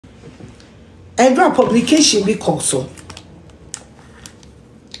Endra publication be called so.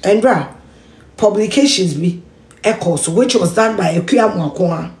 Endra publications be echo so, which was done by Akua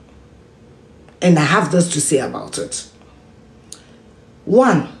GMB. And I have this to say about it.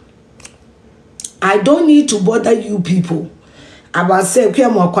 1, I don't need to bother you people about say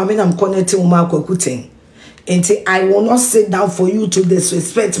Akua GMB I'm connecting with Kwaku Oteng. And say I will not sit down for you to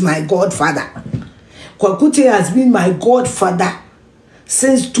disrespect my godfather. Kwaku Oteng has been my godfather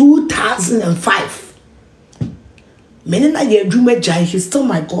since 2005. Menina Yedumejai, he's still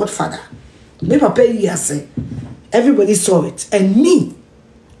my godfather. Me papa say everybody saw it. And me,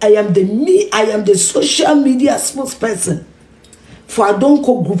 I am the social media spokesperson for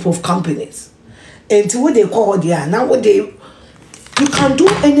Adonko group of companies. And what they call there, now what they, you can do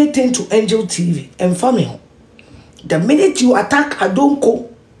anything to Angel TV and family. The minute you attack Adonko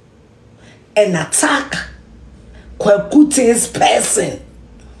and attack Kwaku Oteng's person,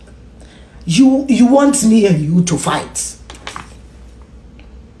 you want me and you to fight.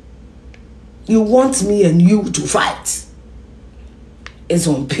 You want me and you to fight. It's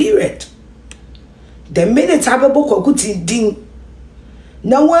on period. The minute I bebo Kwaku Oteng ding,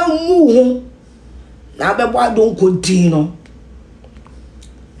 na one move, na bebo Adonko ding,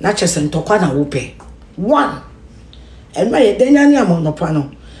 na chesen tokwa na wope. 1. And my Danyani among the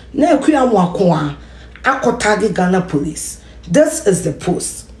panel. Na Akua GMB akotagi Ghana police. This is the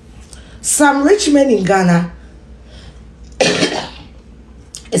post. Some rich men in Ghana,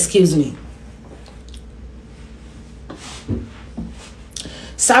 excuse me.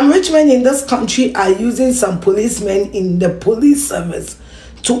 Some rich men in this country are using some policemen in the police service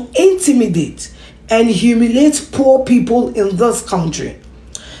to intimidate and humiliate poor people in this country.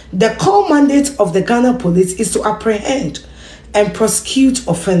 The core mandate of the Ghana police is to apprehend and prosecute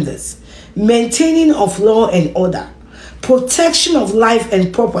offenders, maintaining of law and order, protection of life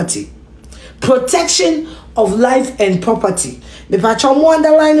and property. Protection of life and property. I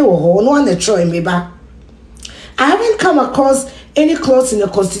haven't come across any clause in the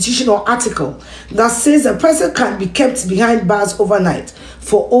constitution or article that says a person can be kept behind bars overnight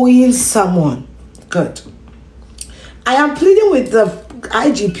for owing someone. Good. I am pleading with the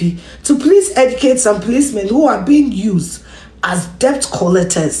IGP to please educate some policemen who are being used as debt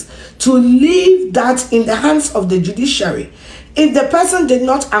collectors to leave that in the hands of the judiciary if the person did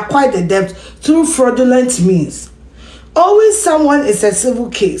not acquire the debt through fraudulent means. Owing someone is a civil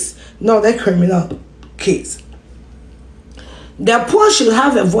case, not a criminal case. The poor should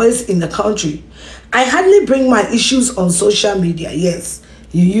have a voice in the country. I hardly bring my issues on social media. Yes,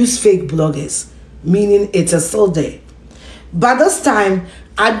 you use fake bloggers, meaning it is still there. But this time,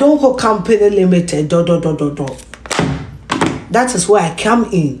 Adonko Company Limited, That is where I come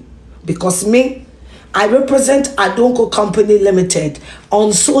in. Because me, I represent Adonko Company Limited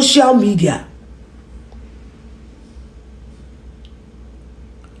on social media.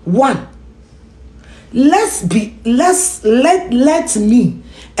 1. Let me,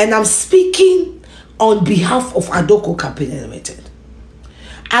 and I'm speaking on behalf of Adonko Company Limited.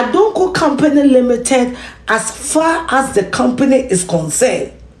 Adonko Company Limited, as far as the company is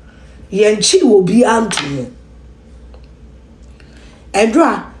concerned, Yenchi will be Anthony.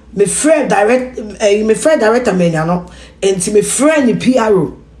 Endra, my friend director Meniano, and my friend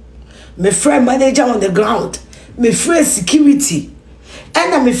PRO, my friend manager on the ground, my friend security,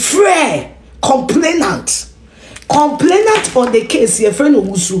 and I'm a friend complainant on the case. Your friend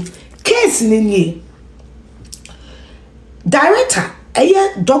Owusu case in ye. Director,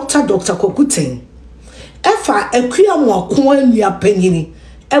 Dr. Kwaku Oteng. Efa Akua GMB nua panyini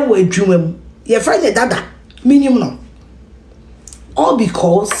ewo adwumam. Your friend dada minimum no. All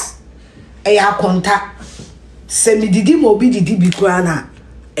because eya konta semididi mo bi didi bi kura na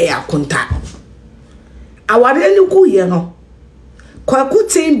eya konta. Aware ni ku ye no. Kwaku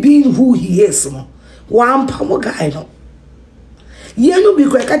Oteng being who he is no. One pamo guy no. Ye no bi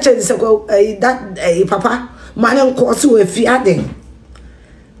kura ka che se that papa man ko so afia den.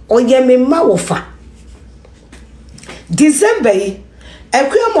 Oye me ma wo fa. December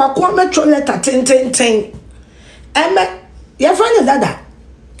Akua GMB metro letter 10. Eme your friend dada.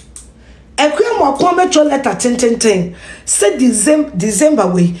 Akua GMB metro letter 10. Say December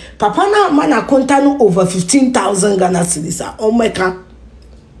way. Papa na man akonta no over 15,000 Ghana cedis. Oh my god.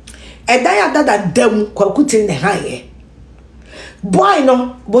 Edaya dada dem Kwaku Oteng ne haye. Boy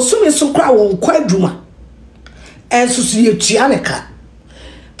no, bosumi so kra won kwaduma. Enso so ye tuaneka.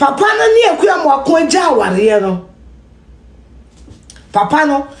 Papa na ni Akua GMB agya aware no. Papa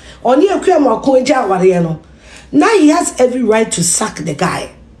no, oni Akua GMB agya aware no. Now he has every right to sack the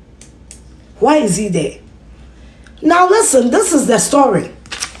guy. Why is he there? Now listen, this is the story.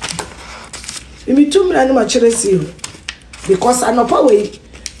 Me too me na ma chere see because anopa we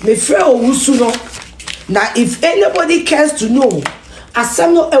me frɛ owusu no. Now if anybody cares to know,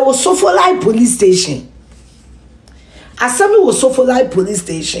 Assemble was Sofolai police station. Assemble was Sofolai police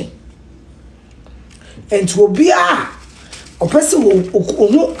station. And to be a person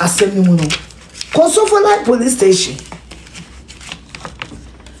will assembly no. Sofolai police station.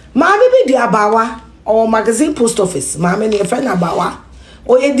 Mammy be the Abawa or magazine post office. Mammy your friend Abawa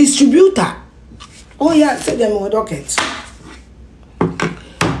or a distributor. Oh yeah, say them on docket.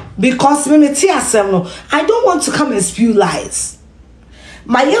 Because when I don't want to come and spew lies.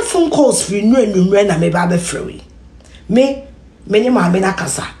 My phone calls for no and me baby free. Me, many mammy na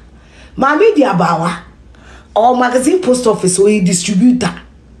kasa. Mammy di abawa or magazine post office or a distributor.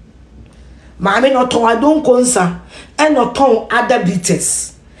 Mammy not I don't concern and not ton other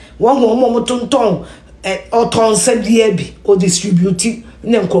beaters. One more ton or ton said the or distributing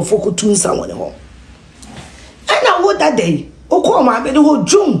nem for tune someone home. And I would that day. Oko ma be the whole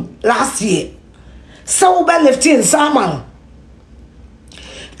June last year. So be left in Saman.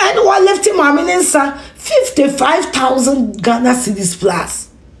 And what left him ma 55,000 Ghana cedis plus.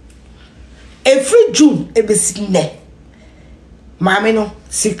 Every June e be sine. Mame no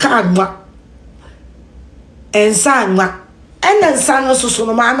sika anwa. Ensa anwa. And ensa no so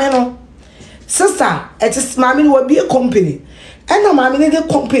no mame no. Sister, it is mame no be a company. And na mame the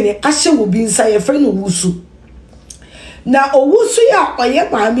company ashe will be inside a friend wusu. Na owusu ya oye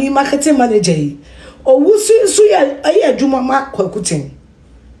mami marketing manager owusu nsu ya aye adwuma ma Kwaku Oteng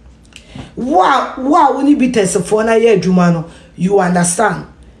wa woni bi tesefo na ye adwuma no you understand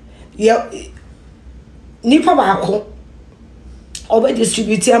ya nipa ba ko obe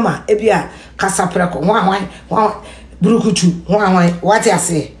distributor ma e bia kasapreko hwan burukutu hwan what I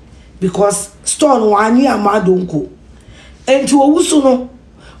say because store no ani amadonko enti owusu no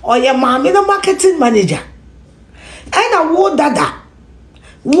oye mami na marketing manager. And a wo dada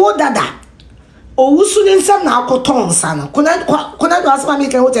owusu ni nsam na akoton sana kuna do asma me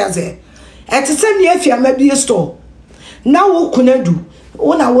kan hotel say et sem ye afia ma bi store na wo kuna du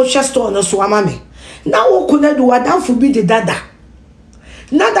wo na wo hwe store no so ama me na wo kuna du wadanfo bi de dada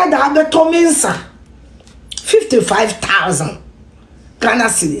na dada abeto mensa 55,000 Ghana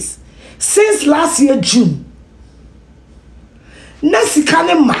cedis since last year June na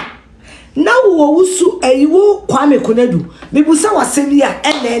sikane ma na wo wusu ayiwo kwame konadu mebusa wasemi a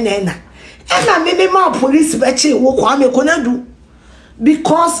na me ma police beche wo kwame konadu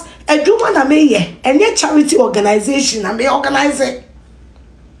because adwuma na me ye enye charity organization na me organize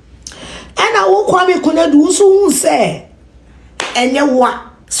and wo kwame konadu wusu hu se enye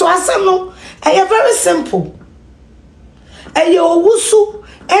wa so asem no eye very simple eye owusu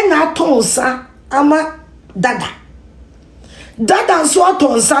na tonsa ama dada so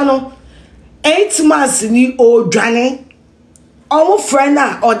atonsa no 8 months ni odwane omo friend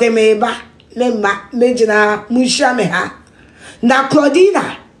na odemeba memma mejina munhia me ha na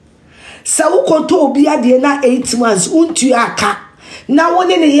Claudina sa ukoto obi ade na 8 months untu aka na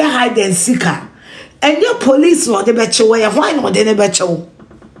woni ne ye hide and seeker enye police no de bechewo ye why no de ne bechewo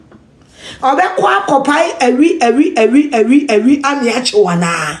obekwa akopai ewi amiachewo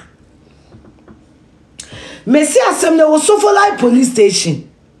na Messi asem na wo Sofolai police station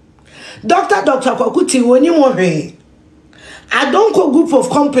Dr. Kwaku Oteng woni mo hwe. I don't call group of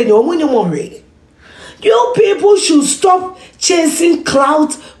company woni mo hwe. You people should stop chasing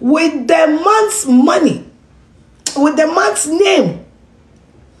clout with the man's money, with the man's name.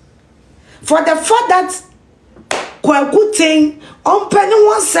 For the fact that Kwaku Oteng on penny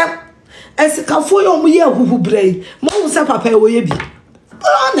one step as a kafo yo mo ye huhubrei mo say papa wo ye bi.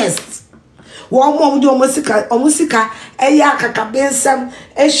 Honest. One mom do omusika eya kakabensam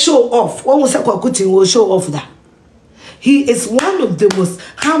a show off. One was Kwaku Oteng will show off that. He is one of the most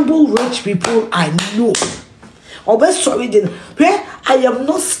humble rich people I know. Where I am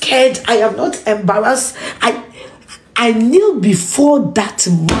not scared, I am not embarrassed. I kneel before that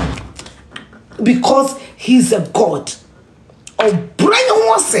man because he's a God. Of Brian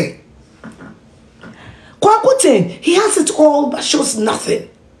was say Kwaku Oteng, he has it all but shows nothing.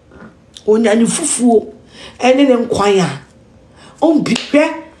 Onyani fufuo ene ne nkwanya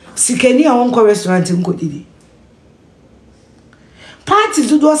ombihwe sikeni a wonko restaurant nkodidi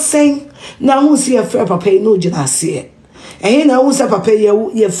party do saying na hu se ye frɛ papa no gina se ehe na hu se papa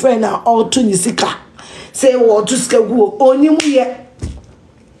ye frɛ na auto ni sika say wo to sika gu oni mu ye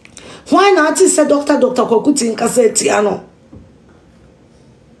why not say Dr. Kwaku Oteng kaseti ano.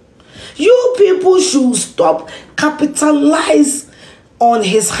 You people should stop capitalize on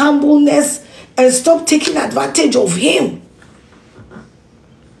his humbleness and stop taking advantage of him.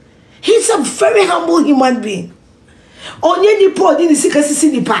 He's a very humble human being. Onye nipa odi ni sika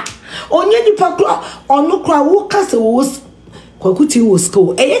sisi nipa. Onye nipa kura onu kura wo kase wo Kwaku tin wo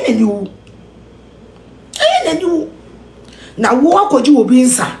school. Eye na niwu. Eye na niwu. Na wo akwaji obi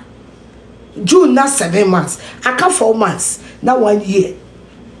nsa. June na 7 months. Aka 4 months. Na 1 year.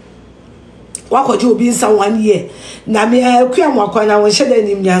 Wakwaji obi nsa 1 year. Na me akua mwakwa na won shede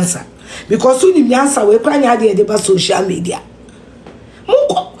nim nyansa. Because you nim nyansa we kwa nya de ba social media.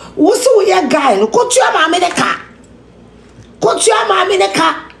 Munko wo so wo ya guy no kotua ma me de ka. Kotua ma me de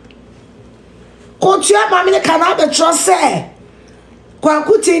ka. Kotua ma me de ka na be tro se.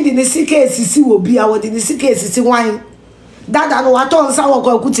 Kwaku tin di nisika esisi wo bia wo di nisika esisi wan. Dada no wato nsa wo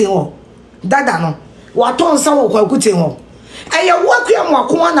Kwaku tin wo. Dada no wato nsa wo Kwaku tin wo. Eye wo akua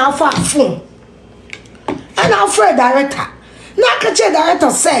mwako na afa phone. And I'm afraid director. Now catch a director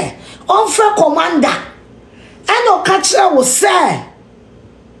say, on for commander. And no catcher will say,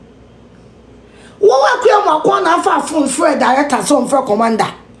 what will my one alpha from for director, so for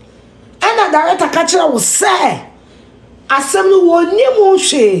commander. And the director catcher will say, assembly will new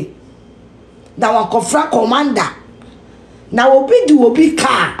she. Now I confront commander. Now will be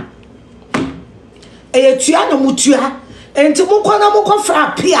car. A tiano mutua, and to mukona muko for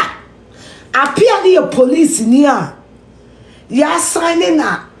appear. Appear near police near. Ya signing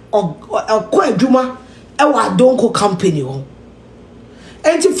na Akua adwuma e wa donko company ho.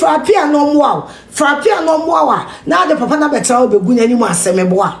 Enti frapia no mo na de papa na beta obegu nyani mu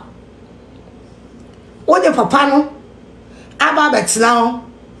asemebo a. O de papa no aba betla ho.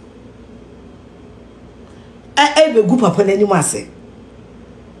 Begu papa na ni mu ase.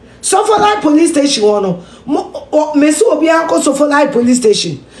 So for like police station one no me so obi anko so for like police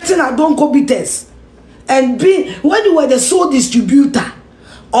station. I don't go bitters and be when you were the sole distributor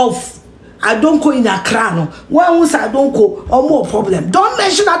of I don't go in Accra no when once I don't go or more problem. Don't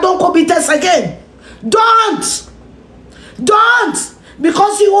mention I don't go bitters again. Don't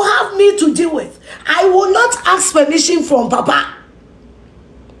because you will have me to deal with. I will not ask permission from Papa.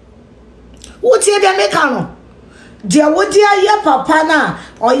 What here they make no? Dear what dear your Papa na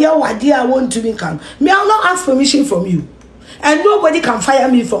or your what dear I want to make me I'll not ask permission from you. And nobody can fire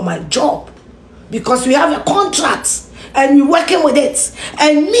me for my job because we have a contract and we're working with it.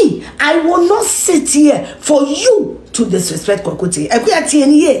 And me, I will not sit here for you to disrespect Kwaku. Akua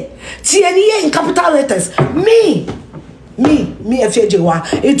TNA in capital letters. Me, Afia Jewa.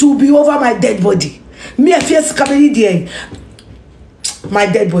 It will be over my dead body. Me, Afia Schwarzenegger, my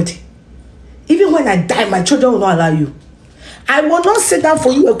dead body. Even when I die, my children will not allow you. I will not sit down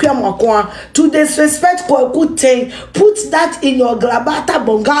for you, Akua, to disrespect Kwaku Oteng. Put that in your grabata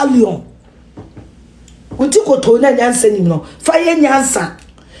bongalion. Utiko tona nyansa ni no. Fire nyansa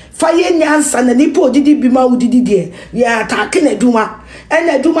na nipo didi bima udidi die. Ya atake na duma.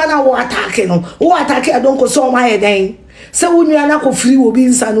 Ena duma na wo atake no. Wo atake adonko so ma heden. Se wunua na ko free obi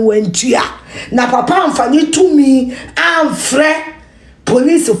nsa no wantua. Na papa amfani tumi amfre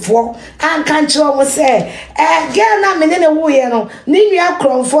police for and can't you say girl na me ne wo ye no ni nua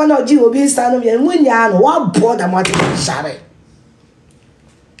kronfo na oji obi nsa no ye munya no wa boda mate share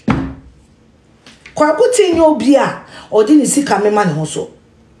Kwaku tin yo obi a odi ni sika me ma ne ho so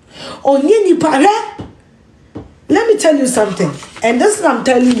onye ni pare. Let me tell you something, and this is I'm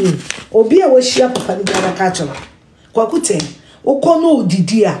telling you obi a wo share papa ni gara ka cholo Kwaku Oteng wo kono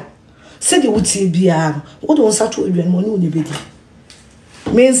odidi a se de wuti bia wo don sa to odwan mo ne oni bedi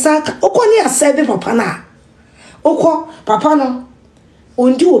mensaka okoni asebe papa na okọ papa no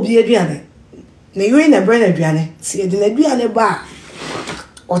ondi obi aduane na yoi na bre na aduane si edi na aduane ba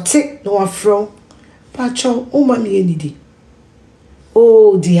ote no afro pacho o ma me enidi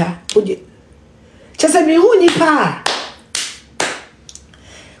oh dia oje chese me hu ni pa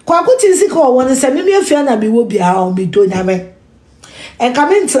Kwaku tinsi ko won se me afia na me wo bia o me do nyame en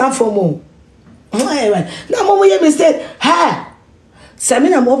come transform o na mo ye mistake ha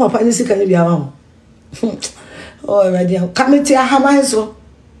Samina mo papa ni sika ni bia wa ho. Oh ready. Come to ahaban so.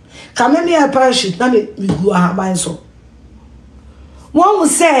 Come me a parachute na me gu ahaban so. Mo wo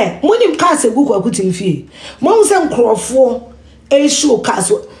say, mo nim ka se gu Kwaku Oteng fie. Mo wo say nkrofo e show ka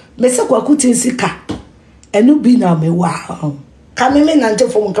so. Me se Kwaku Oteng sika. Enu bi na me wa. Come me nante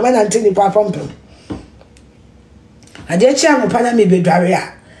fo mo, come nante ni papa mpem. Ade chia mo pa na me bedware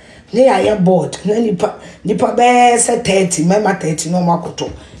a. Ne ya board na nipa be se 30 mema 30 no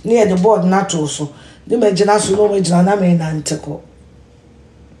makoto ne the board na to so ne magina so no magina na me na nteko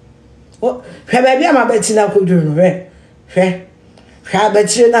o hwe ba bia ma beti na koduru no hwe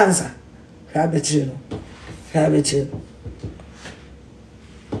abetire na nsa hwe abetire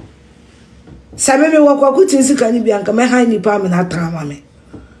sabe me wo Kwaku Oteng sika ni bia nka me han nipa me na trama me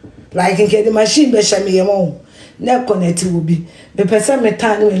like in the machine be shame yemo na connect will be me person me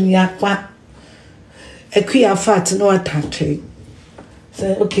tan when me akwa Akua fat no attach.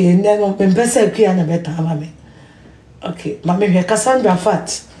 Say okay, then me person Akua na better mama. Okay, mama me Cassandra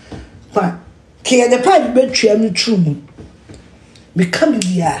fat. But ke the pipe be twa me tru me come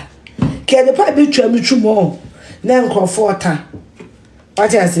bia. Ke the pipe be twa me tru mo. Na nkrofo ota.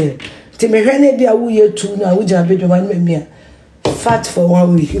 What I say? Ti me hwe na bia wo ye tu na wo ja be dwuma na me fat for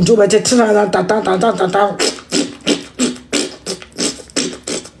 1 week. Into be ta.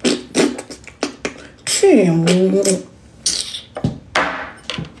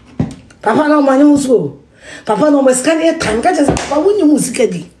 Papa no money muso. Papa no maskani time ka just papa wunyu musika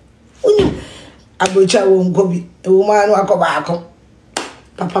di. Wunyu abocha wo nko bi. E wo ma no akoba akọ.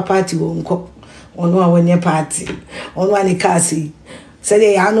 Papa party wo nko. Ono awonye party. Ono ani kasi. Say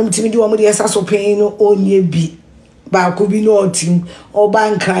dey anom timi di wo mo dey saso pen no onye bi. Ba ko bi no otim. O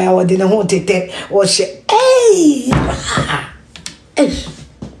banka ya wo de ne ho tete. Wo hye. Hey!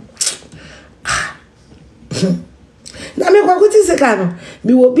 Na me Kwaku Oteng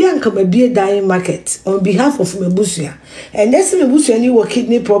me will be anka ma bie dying market on behalf of my busua. And this me busua ni wo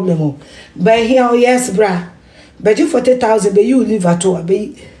kidney problem. But here oh yes bra. But you 40,000 be you live at all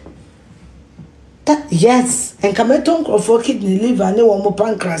be yes and come for kidney liver ne wo mo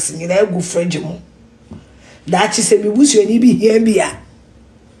pancreas ni na go fridge mo. That is say me busua ni bi here bia.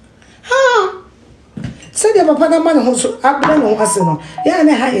 Ha. Say the papa na man ho so abra no ase no. Ya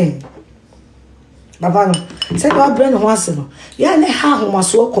na ha yen. Papa no say God brand ho ase no ya ne ha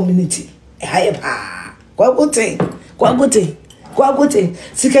homaso community e ha ye pa Kwaku Oteng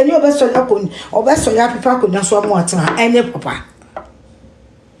sikani obeso ya pepa konya so mo atena ene papa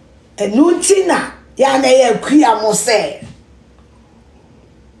enu ntina ya na ye Akua mo se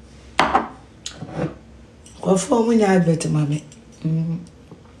ko fo mo nya advert mame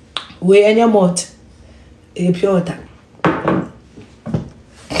we enya mot e piota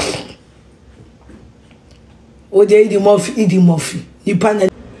o de idi mofi ni pana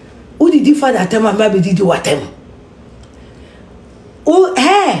o di father tema ma be di watem o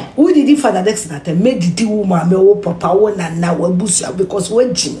o di father next na tem me di woman me wo papa wo na wa busia because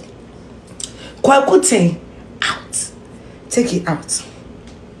we jim Kwaku Oteng out take it out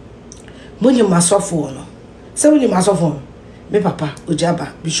money masofo no say money masofo me papa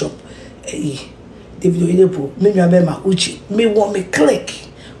ojaba bishop David Oyedepo me nwa be ma uchi me wo me click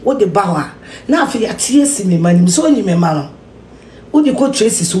what the bawa na Afia TS me mani so ni me ma no wo di ko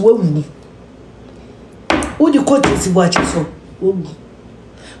trace so wawu wo di ko trace watch so wawu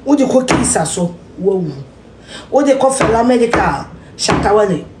wo di ko kisa so wawu wo di ko fela medical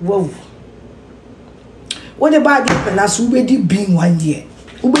shatawale wawu wo di ba di pela so we di bin 1 year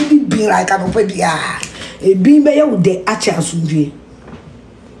wo be di bin like apopa bia e bin be ye wo de acha asundwe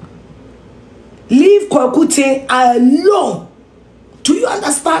leave Kwaku Oteng alone. Do you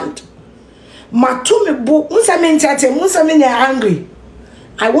understand? Matumi bo unsame ntate unsame ne angry.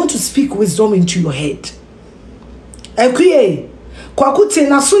 I want to speak wisdom into your head. Akua Kwaku Oteng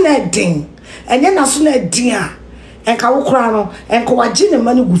na so na den. Enye na so na den a enka wo kra no enka waje ne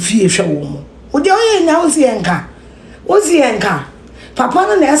mane gu fie hwe wo mo. Wo de oye nya wo si enka. Wo si enka. Papa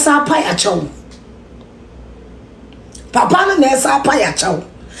no na esa apa ya chawo. Papa no na esa apa ya chawo.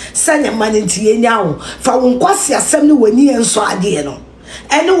 Sanya mane ntie nya wo. Fa wo nkwase asem ne wani enso ade no.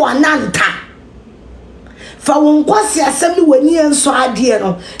 Ene wananta. Fa wo nkwase asem ne wani enso ade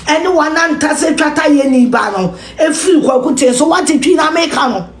no. Ene wananta se twata ye ni ba no. Efiri Kwaku Oteng so what twi na make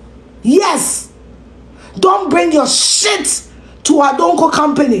no. Yes. Don't bring your shit to a donko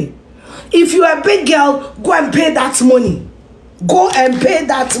company. If you're a big girl, go and pay that money. Go and pay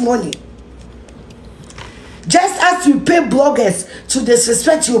that money. Just as you pay bloggers to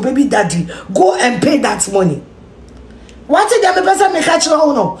disrespect your baby daddy, go and pay that money. What did the person make catch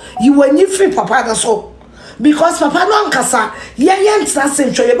no? You were new free papa so because papa no ankasa yen sase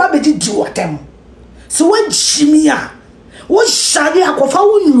ntwe ba be di watem. So when chimia what shadi akofa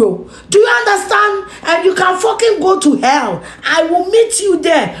wunro. Do you understand? And you can fucking go to hell. I will meet you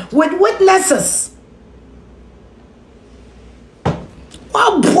there with witnesses.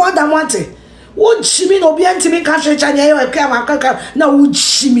 What brother want it? What chimi no be antimi kashe chanya yo Akua na wo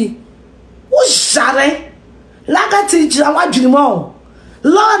chimi. Wo share. Laga teacher wadwini mo.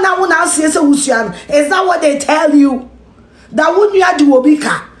 Lord na wona ase se wusuan. Is that what they tell you? That when you had the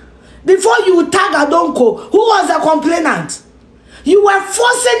obika before you tag Adonko, who was a complainant? You were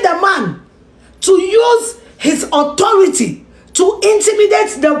forcing the man to use his authority to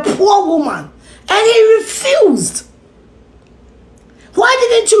intimidate the poor woman, and he refused. Why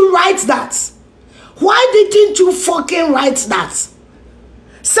didn't you write that? Why didn't you fucking write that?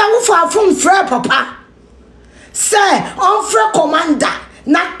 Say wo fa phone frɛ papa. Say on frɛ commander.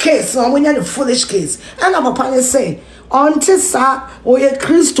 Na case on when you foolish case. And papa ne say until sa oye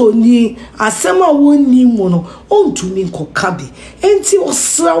Kristo ni asema woni mu no ontumi nkoka bi. Enti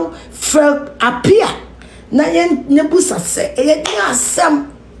osraw frɛ Afia na yen nebusa se eye ni asem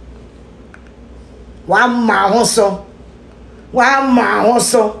wa ma ho so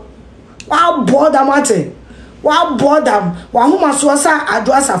wa border mate wa border wa homa so sa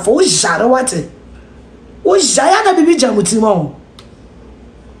adoasa fo wo jare wate wo jaya na bibi jamutima o.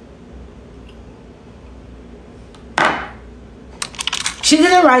 She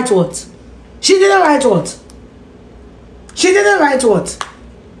didn't write what? She didn't write what? She didn't write what?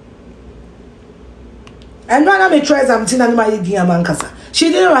 And when I'm a treasure, I'm telling you, my mankasa. She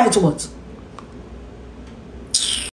didn't write what?